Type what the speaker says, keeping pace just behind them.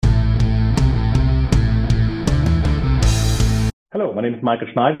Hello, my name is Michael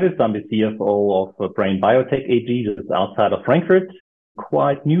Schneiders. I'm the CFO of Brain Biotech AG, just outside of Frankfurt.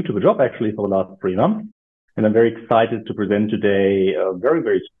 Quite new to the job actually for the last 3 months. And I'm very excited to present today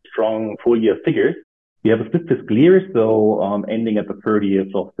very strong full year figures. We have a split fiscal year, so ending at the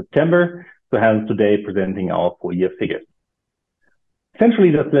 30th of September. So hence today presenting our full year figures.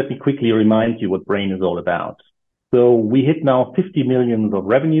 Essentially, just let me quickly remind you what Brain is all about. So we hit now 50 million of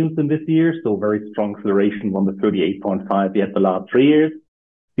revenues in this year, so very strong acceleration on the 38.5 we had the last 3 years.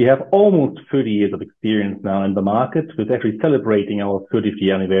 We have almost 30 years of experience now in the market. We're actually celebrating our 30th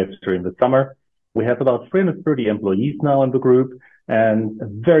year anniversary in the summer. We have about 330 employees now in the group and a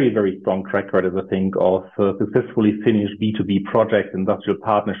very strong track record, I think, of successfully finished B2B projects, industrial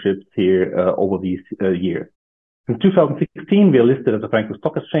partnerships here over these years. Since 2016, we are listed at the Frankfurt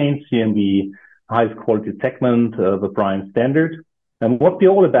Stock Exchange here in the highest quality segment, the Prime Standard. And what we're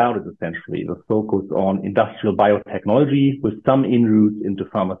all about is essentially the focus on industrial biotechnology with some inroads into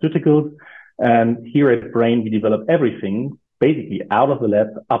pharmaceuticals. And here at Brain, we develop everything basically out of the lab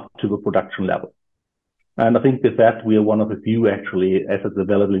up to the production level. And I think with that, we are one of the few actually assets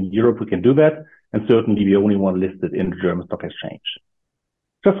available in Europe who can do that. And certainly the only one listed in the German Stock Exchange.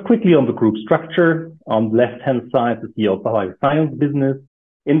 Just quickly on the group structure, on the left-hand side is the bioscience business.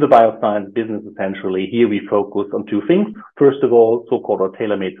 In the bioscience business, essentially, here we focus on 2 things. First of all, so-called our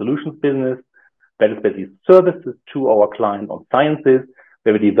tailor-made solutions business. That is basically services to our client on sciences,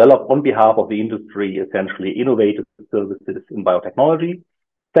 where we develop on behalf of the industry, essentially innovative services in biotechnology.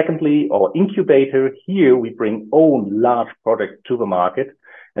 Secondly, our incubator. Here we bring own large projects to the market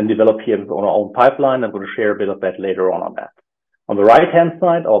and develop here on our own pipeline. I'm going to share a bit of that later on that. On the right-hand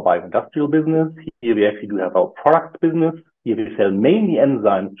side, our bioindustrial business. Here we actually do have our products business. Here we sell mainly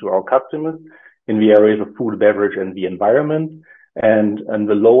enzymes to our customers in the areas of food, beverage, and the environment. And in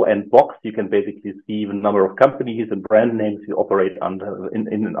the low-end box, you can basically see the number of companies and brand names we operate under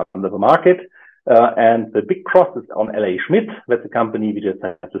the market. And the big cross is on LA Schmidt. That's a company we just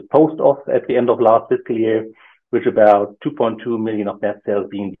had disposed of at the end of last fiscal year, which about 2.2 million of net sales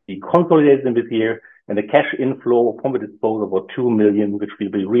being consolidated in this year. And the cash inflow from the disposal of 2 million, which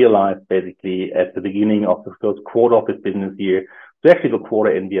will be realized basically at the beginning of the first quarter of this business year. So actually the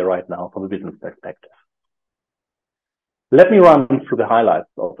quarter in there right now from a business perspective. Let me run through the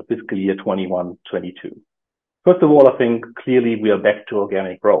highlights of the fiscal year 21-22. First of all, I think clearly we are back to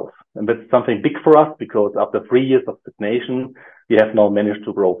organic growth. And that's something big for us because after 3 years of stagnation, we have now managed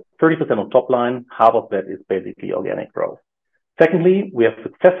to grow 30% on top line. Half of that is basically organic growth. Secondly, we have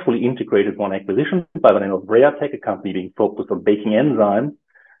successfully integrated one acquisition by the name of Breatec, a company being focused on baking enzymes.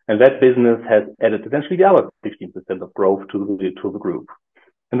 And that business has added essentially the other 15% of growth to the group.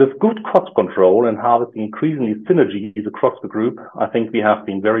 And with good cost control and harvesting increasingly synergies across the group, I think we have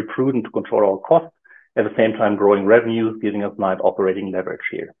been very prudent to control our costs, at the same time growing revenues, giving us nice operating leverage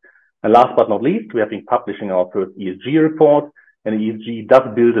here. And last but not least, we have been publishing our first ESG report. And ESG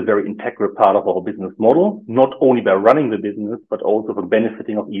does build a very integral part of our business model, not only by running the business, but also for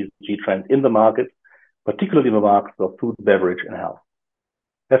benefiting of ESG trends in the market, particularly in the markets of food, beverage, and health.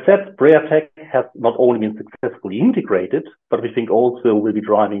 As said, Breatec has not only been successfully integrated, but we think also will be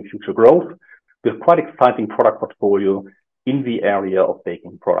driving future growth with quite exciting product portfolio in the area of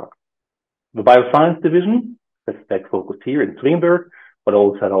baking products. The bioscience division, that's focused here in Zwingberg, but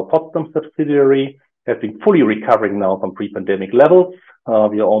also at our Potsdam subsidiary, has been fully recovering now from pre-pandemic levels.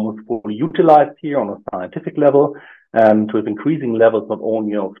 We are almost fully utilized here on a scientific level and with increasing levels not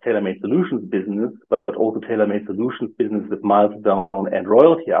only of tailor-made solutions business, but also tailor-made solutions business with milestone and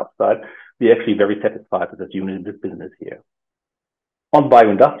royalty upside. We're actually very satisfied with this unit in this business here. On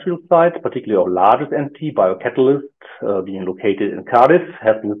bioindustrial side, particularly our largest entity, Biocatalyst, being located in Cardiff,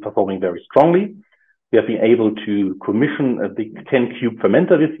 has been performing very strongly. We have been able to commission a big 10-cube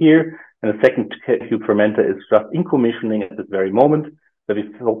fermenter this year, and the second cube fermenter is just in commissioning at this very moment, that we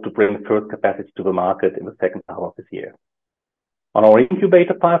hope to bring first capacity to the market in the second half of this year. On our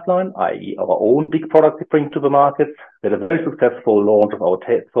incubator pipeline, i.e. our own big products we bring to the market, we had a very successful launch of our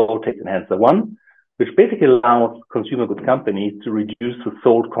Salt Taste Enhancer 1, which basically allows consumer goods companies to reduce the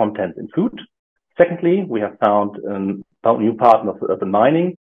salt content in food. Secondly, we have found a new partner for urban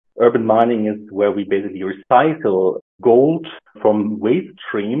mining. Urban mining is where we basically recycle gold from waste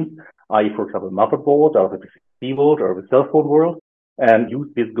streams, i.e. for example, motherboard out of the PC world or the cell phone world, and use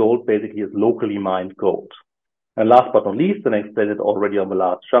this gold basically as locally mined gold. And last but not least, and I explained it already on the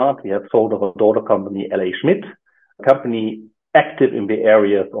last chart, we have sold our daughter company, LA Schmidt, a company active in the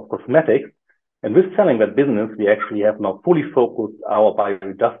areas of cosmetics. And with selling that business, we actually have now fully focused our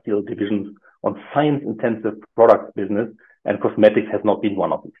bioindustrial divisions on science-intensive products business, and cosmetics has not been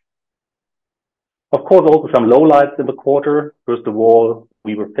one of these. Of course, also some lowlights in the quarter. First of all,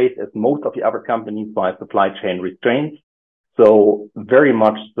 we were faced, as most of the other companies, by supply chain restraints. So very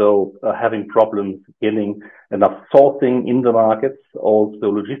much so having problems getting enough sourcing in the markets. Also,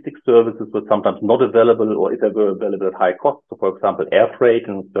 logistics services were sometimes not available, or if they were available at high cost. So, for example, air freight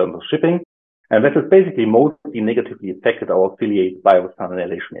in terms of shipping. And this has basically mostly negatively affected our affiliate BioSun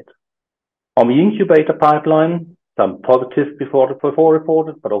and LA Schmidt. On the incubator pipeline, some positives before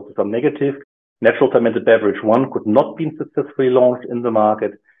reported, but also some negative. Natural fermented beverage 1 could not be successfully launched in the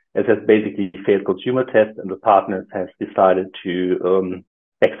market, as has basically failed consumer tests, and the partners have decided to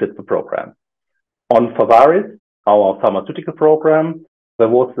exit the program. On Pharvaris, our pharmaceutical program, there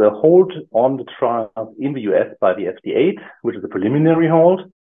was a hold on the trial in the US by the FDA, which is a preliminary hold.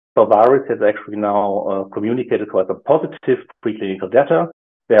 Pharvaris has actually now communicated quite some positive preclinical data.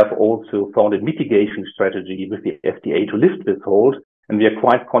 They have also found a mitigation strategy with the FDA to lift this hold, and we are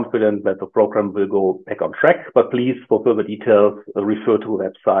quite confident that the program will go back on track. But please, for further details, refer to the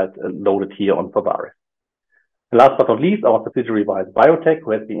website loaded here on Pharvaris. And last but not least, our subsidiary Vice Biotech,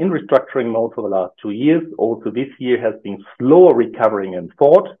 who has been in restructuring mode for the last 2 years, also this year has been slower recovering than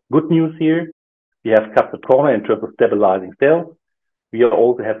thought. Good news here. We have cut the corner in terms of stabilizing sales. We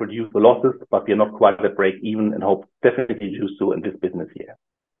also have reduced the losses, but we are not quite at break even and hope definitely to do so in this business year.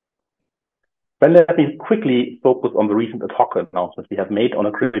 Then let me quickly focus on the recent ad hoc announcements we have made on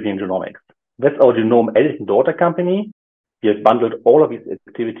Acribion Genomics. That's our genome editing daughter company. We have bundled all of these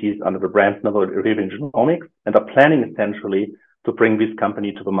activities under the brand name of Acribion Genomics and are planning essentially to bring this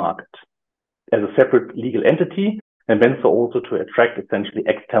company to the market as a separate legal entity, and then so also to attract essentially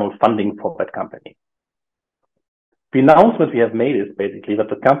external funding for that company. The announcement we have made is basically that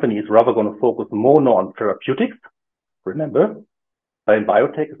the company is rather going to focus more on therapeutics. Remember, in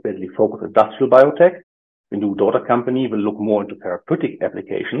biotech is basically focused industrial biotech. The new daughter company will look more into therapeutic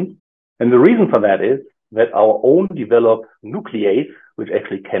applications. And the reason for that is that our own developed nuclease, which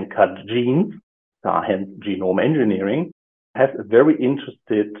actually can cut genes, hence genome engineering, has a very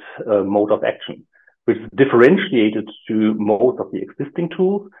interesting mode of action, which is differentiated to most of the existing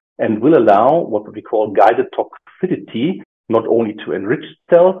tools and will allow what we call guided toxicity, not only to enrich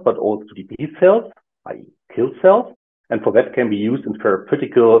cells, but also to deplete cells, i.e. kill cells. And for that can be used in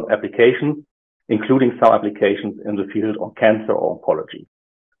therapeutical applications, including some applications in the field of cancer or oncology.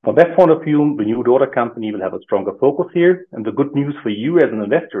 From that point of view, the new daughter company will have a stronger focus here. And the good news for you as an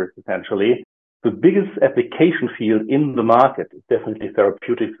investor is essentially the biggest application field in the market is definitely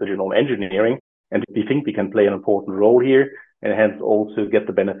therapeutics for genome engineering. And we think we can play an important role here and hence also get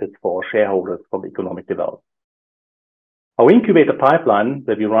the benefits for our shareholders from economic development. Our incubator pipeline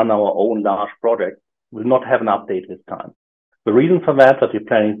that we run our own large projects will not have an update this time. The reason for that we're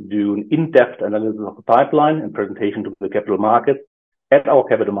planning to do an in-depth analysis of the pipeline and presentation to the capital markets at our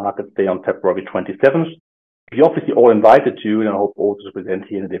capital markets day on February 27th. You're obviously all invited to, and I hope also to present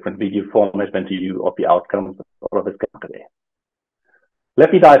here in a different video format to you of the outcomes of this company.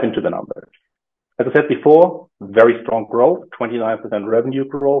 Let me dive into the numbers. As I said before, very strong growth, 29% revenue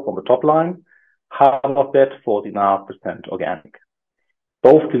growth on the top line, half of that 49% organic.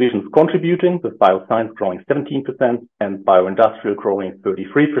 Both divisions contributing, with Bioscience growing 17% and Bioindustrial growing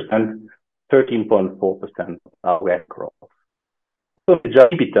 33%, 13.4% organic growth. So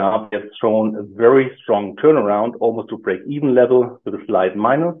adjusted EBITDA has shown a very strong turnaround, almost to break-even level with a slight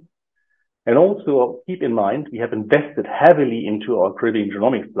minus. And also keep in mind, we have invested heavily into our Acribion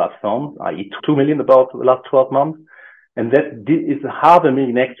Genomics platform, i.e. 2 million about the last 12 months. And that is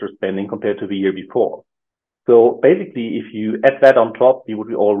 $500,000 extra spending compared to the year before. So basically, if you add that on top, you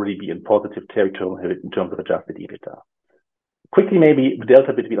would already be in positive territory in terms of adjusted EBITDA. Quickly, maybe the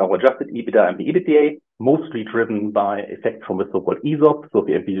delta between our adjusted EBITDA and the EBITDA, mostly driven by effects from the so-called ESOP, so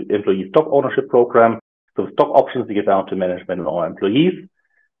the employee stock ownership program. So stock options we give out to management and our employees.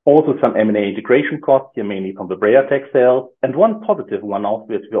 Also some M&A integration costs here, mainly from the BreaTech sale. And one positive one also,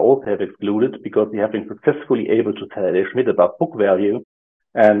 which we also have excluded because we have been successfully able to sell LA Schmidt above book value.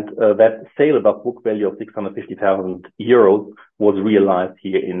 And that sale above book value of 650,000 euros was realized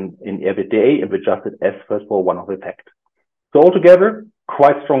here in EBITDA and adjusted as first for one-off effect. So altogether,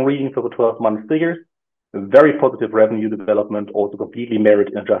 quite strong reading for the 12-month figures, very positive revenue development, also completely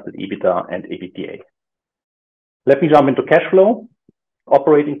merit in adjusted EBITDA and EBITDA. Let me jump into cash flow.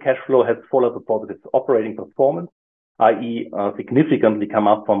 Operating cash flow has followed the positive operating performance, i.e. significantly come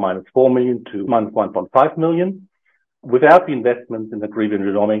up from -4 million to -1.5 million. Without the investments in the Acribion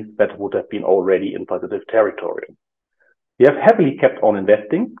Genomics, that would have been already in positive territory. We have heavily kept on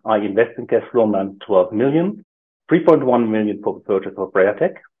investing, i.e. investing cash flow amounted 12 million, 3.1 million for the purchase of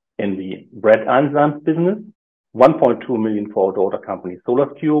BreaTech in the bread enzymes business, 1.2 million for our daughter company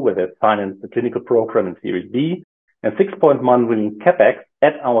SolarScure, where they financed the clinical program in Series B, and 6.1 million capex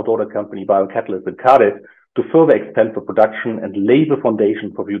at our daughter company BioCatalyst in Cardiff to further extend the production and lay the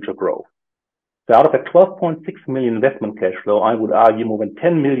foundation for future growth. So out of that 12.6 million investment cash flow, I would argue more than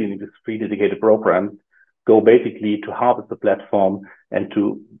 10 million in these three dedicated programs go basically to harvest the platform and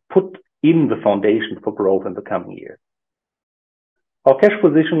to put in the foundation for growth in the coming years. Our cash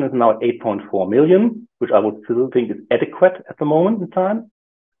position is now 8.4 million, which I would still think is adequate at the moment in time.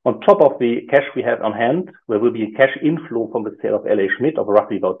 On top of the cash we have on hand, there will be a cash inflow from the sale of LA Schmidt of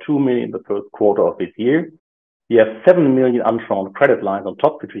roughly about 2 million in the first quarter of this year. We have 7 million undrawn credit lines on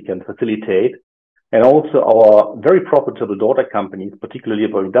top, which we can facilitate. And also our very profitable daughter companies,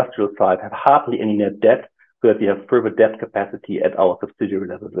 particularly our industrial side, have hardly any net debt, so that we have further debt capacity at our subsidiary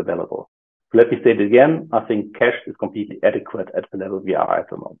levels available. So let me say it again, I think cash is completely adequate at the level we are at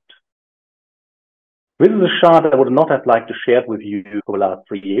the moment. This is a chart I would not have liked to share with you for the last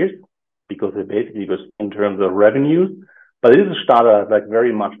 3 years, because it basically was in terms of revenues, but it is a chart I like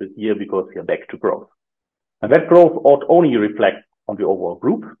very much this year because we are back to growth. And that growth ought only reflect on the overall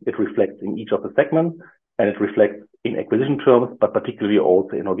group. It reflects in each of the segments, and it reflects in acquisition terms, but particularly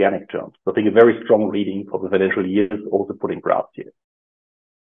also in organic terms. So I think a very strong reading for the financial years, also putting graphs here.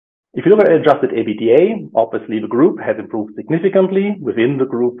 If you look at adjusted EBITDA, obviously the group has improved significantly. Within the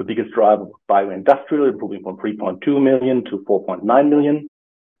group, the biggest driver was bioindustrial, improving from 3.2 million to 4.9 million.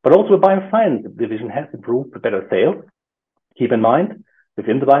 But also the bioscience division has improved with better sales. Keep in mind,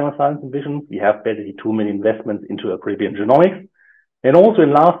 within the bioscience division, we have basically 2 million investments into Acribion Genomics. And also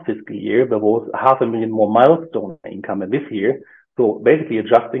in last fiscal year, there was 500,000 more milestone income than this year. So basically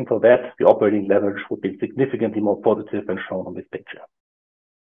adjusting for that, the operating leverage would be significantly more positive than shown on this picture.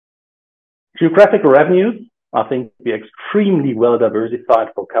 Geographical revenues, I think we are extremely well diversified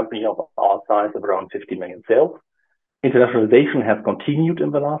for a company of our size of around 50 million sales. Internationalization has continued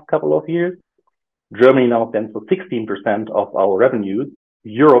in the last couple of years. Germany now stands for 16% of our revenues.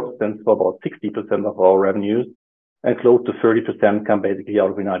 Europe stands for about 60% of our revenues, and close to 30% come basically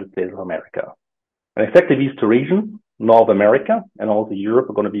out of the United States of America. And exactly these two regions, North America and also Europe,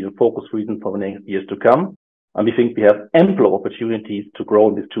 are going to be the focus region for the next years to come. And we think we have ample opportunities to grow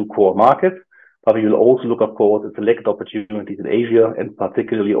in these two core markets, but we will also look, of course, at select opportunities in Asia and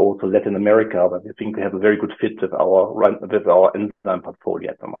particularly also Latin America, where we think we have a very good fit with our enzyme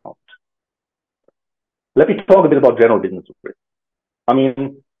portfolio at the moment. Let me talk a bit about general business risk. I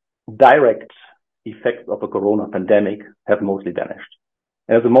mean, direct effects of the corona pandemic have mostly vanished.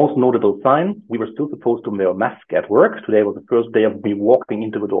 As the most notable sign, we were still supposed to wear a mask at work. Today was the first day of me walking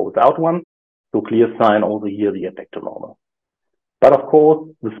into the door without one. So clear sign also here we get back to normal. But of course,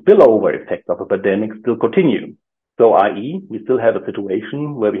 the spillover effects of the pandemic still continue. So i.e., we still have a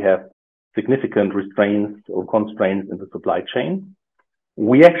situation where we have significant restraints or constraints in the supply chain.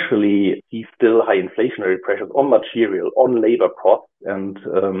 We actually see still high inflationary pressures on material, on labor costs, and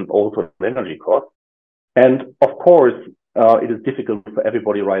also energy costs. And of course, it is difficult for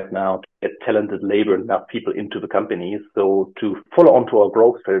everybody right now to get talented labor and enough people into the companies. So to follow on to our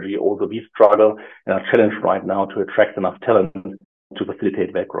growth strategy, also we struggle and are challenged right now to attract enough talent to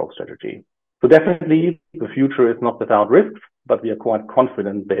facilitate that growth strategy. So definitely the future is not without risks, but we are quite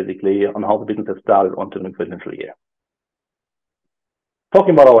confident basically on how the business has started onto the new financial year.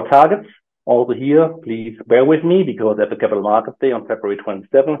 Talking about our targets, also here, please bear with me because at the Capital Markets Day on February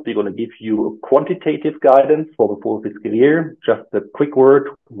 27th, we're going to give you a quantitative guidance for the full fiscal year. Just a quick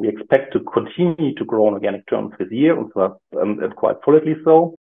word, we expect to continue to grow on organic terms this year, and quite solidly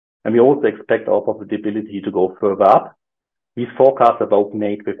so. And we also expect our profitability to go further up. These forecasts are both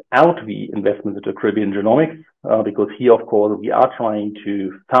made without the investment into Acribion Genomics, because here, of course, we are trying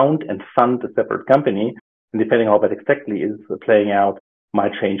to found and fund a separate company. And depending on how that exactly is playing out,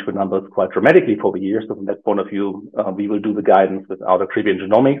 might change the numbers quite dramatically for the year. So from that point of view, we will do the guidance without Acribion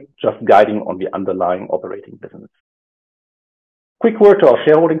Genomics, just guiding on the underlying operating business. Quick word to our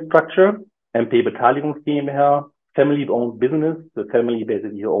shareholding structure. MP Beteiligungs GmbH, family-owned business. The family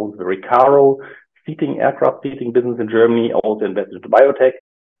basically owns the Recaro aircraft seating business in Germany, also invested into biotech,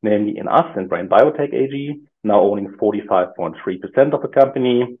 namely in us and Brain Biotech AG, now owning 45.3% of the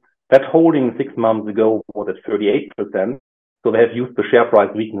company. That holding 6 months ago was at 38%. So they have used the share price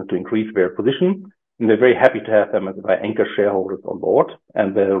weakness to increase their position. And they're very happy to have them as their anchor shareholders on board.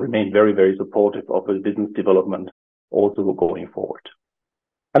 And they remain very, very supportive of the business development also going forward.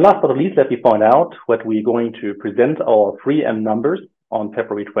 And last but not least, let me point out that we're going to present our 3M numbers on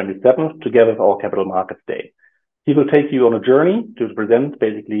February 27th together with our Capital Markets Day. He will take you on a journey to present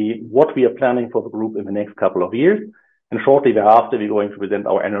basically what we are planning for the group in the next couple of years. And shortly thereafter, we're going to present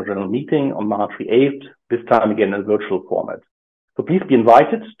our annual general meeting on March the 8th, this time again in a virtual format. So please be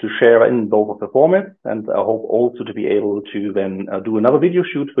invited to share in both of the formats, and I hope also to be able to then do another video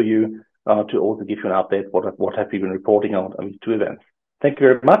shoot for you to also give you an update what have we been reporting on these two events. Thank you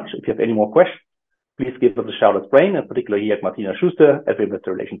very much. If you have any more questions, please give us a shout at Brain, and particularly here at Martina Schuster at the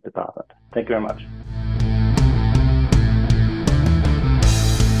Investor Relations Department. Thank you very much.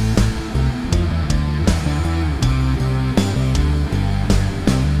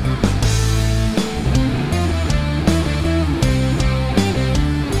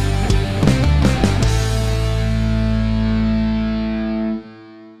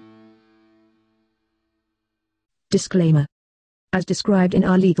 Disclaimer. As described in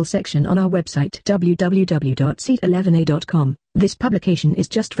our legal section on our website www.seat11a.com, this publication is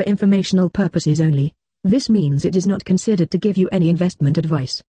just for informational purposes only. This means it is not considered to give you any investment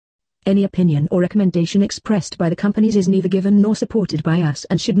advice. Any opinion or recommendation expressed by the companies is neither given nor supported by us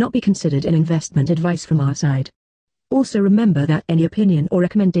and should not be considered an investment advice from our side. Also remember that any opinion or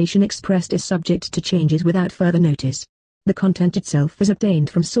recommendation expressed is subject to changes without further notice. The content itself is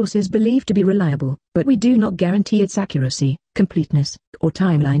obtained from sources believed to be reliable, but we do not guarantee its accuracy, completeness, or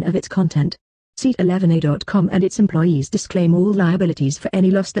timeline of its content. Seat11a.com and its employees disclaim all liabilities for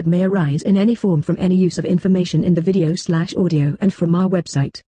any loss that may arise in any form from any use of information in the video/audio and from our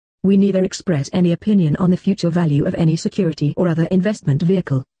website. We neither express any opinion on the future value of any security or other investment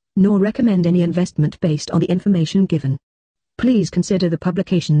vehicle, nor recommend any investment based on the information given. Please consider the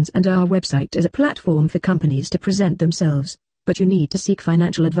publications and our website as a platform for companies to present themselves, but you need to seek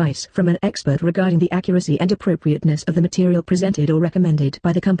financial advice from an expert regarding the accuracy and appropriateness of the material presented or recommended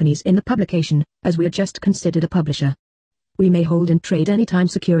by the companies in the publication, as we are just considered a publisher. We may hold and trade anytime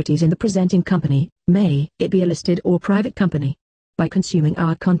securities in the presenting company, may it be a listed or private company. By consuming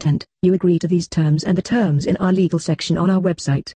our content, you agree to these terms and the terms in our legal section on our website.